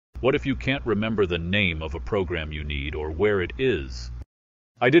What if you can't remember the name of a program you need or where it is?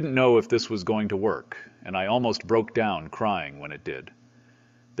 I didn't know if this was going to work, and I almost broke down crying when it did.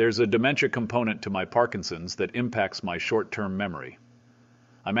 There's a dementia component to my Parkinson's that impacts my short-term memory.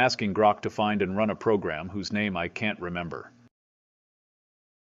 I'm asking Groq to find and run a program whose name I can't remember.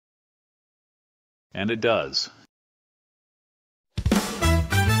 And it does.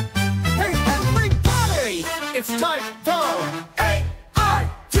 Hey everybody! It's time for AI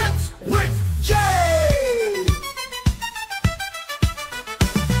Tips with Jay!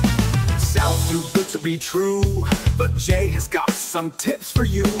 Sounds too good to be true, but Jay has got some tips for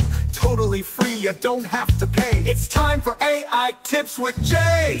you. Totally free, you don't have to pay. It's time for AI Tips with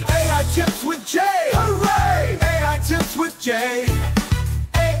Jay! AI Tips with Jay! Hooray! AI Tips with Jay!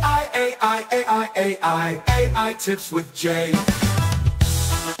 AI Tips with Jay.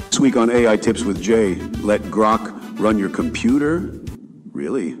 This week on AI Tips with Jay, let Groq run your computer?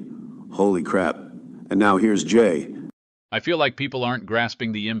 Really? Holy crap. And now here's Jay. I feel like people aren't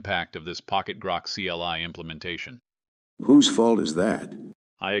grasping the impact of this PocketGroq CLI implementation. Whose fault is that?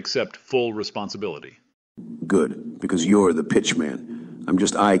 I accept full responsibility. Good, because you're the pitch man. I'm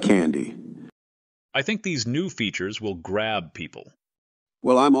just eye candy. I think these new features will grab people.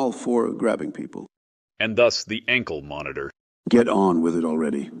 Well, I'm all for grabbing people. And thus the ankle monitor. Get on with it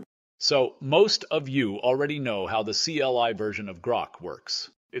already. So, most of you already know how the CLI version of Groq works.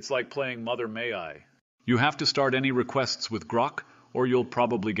 It's like playing Mother May I. You have to start any requests with Groq, or you'll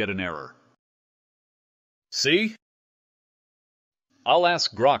probably get an error. See? I'll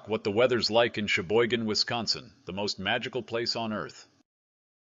ask Groq what the weather's like in Sheboygan, Wisconsin, the most magical place on Earth.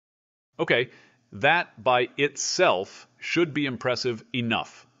 Okay, that by itself should be impressive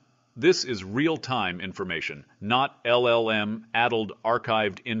enough. This is real-time information, not LLM-addled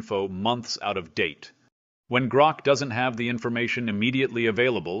archived info months out of date. When Groq doesn't have the information immediately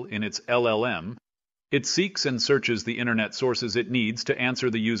available in its LLM, it seeks and searches the internet sources it needs to answer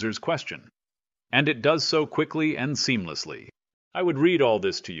the user's question. And it does so quickly and seamlessly. I would read all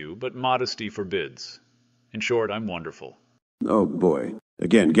this to you, but modesty forbids. In short, I'm wonderful. Oh boy.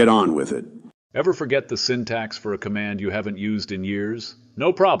 Again, get on with it. Ever forget the syntax for a command you haven't used in years?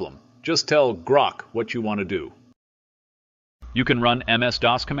 No problem. Just tell Groq what you want to do. You can run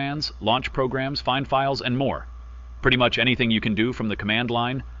MS-DOS commands, launch programs, find files, and more. Pretty much anything you can do from the command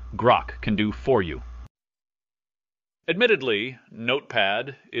line, Groq can do for you. Admittedly,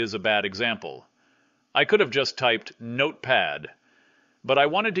 Notepad is a bad example. I could have just typed Notepad, but I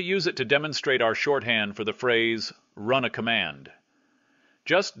wanted to use it to demonstrate our shorthand for the phrase, run a command.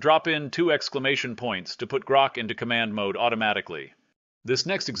 Just drop in 2 exclamation points to put Groq into command mode automatically. This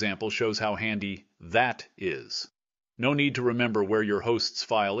next example shows how handy that is. No need to remember where your host's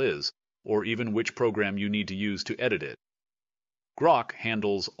file is, or even which program you need to use to edit it. Groq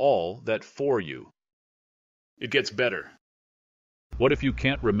handles all that for you. It gets better. What if you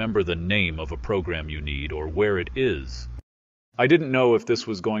can't remember the name of a program you need or where it is? I didn't know if this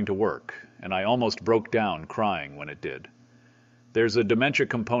was going to work, and I almost broke down crying when it did. There's a dementia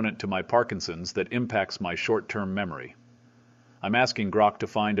component to my Parkinson's that impacts my short-term memory. I'm asking Groq to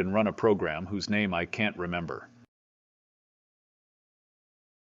find and run a program whose name I can't remember.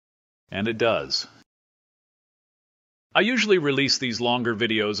 And it does. I usually release these longer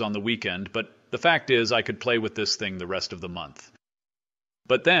videos on the weekend, but the fact is I could play with this thing the rest of the month.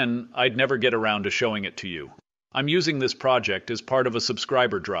 But then I'd never get around to showing it to you. I'm using this project as part of a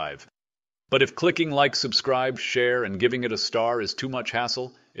subscriber drive. But if clicking like, subscribe, share, and giving it a star is too much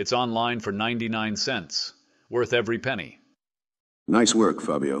hassle, it's online for 99 cents. Worth every penny. Nice work,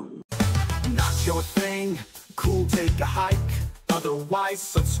 Fabio. Not your thing? Cool, take a hike. Otherwise,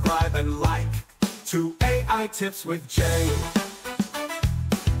 subscribe and like to AI Tips with Jay.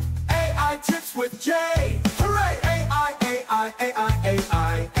 AI Tips with Jay. Hooray!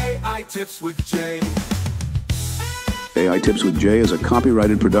 AI Tips with Jay. AI Tips with Jay is a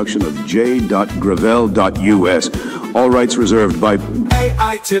copyrighted production of j.gravel.us. All rights reserved by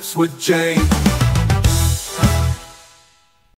AI Tips with Jay.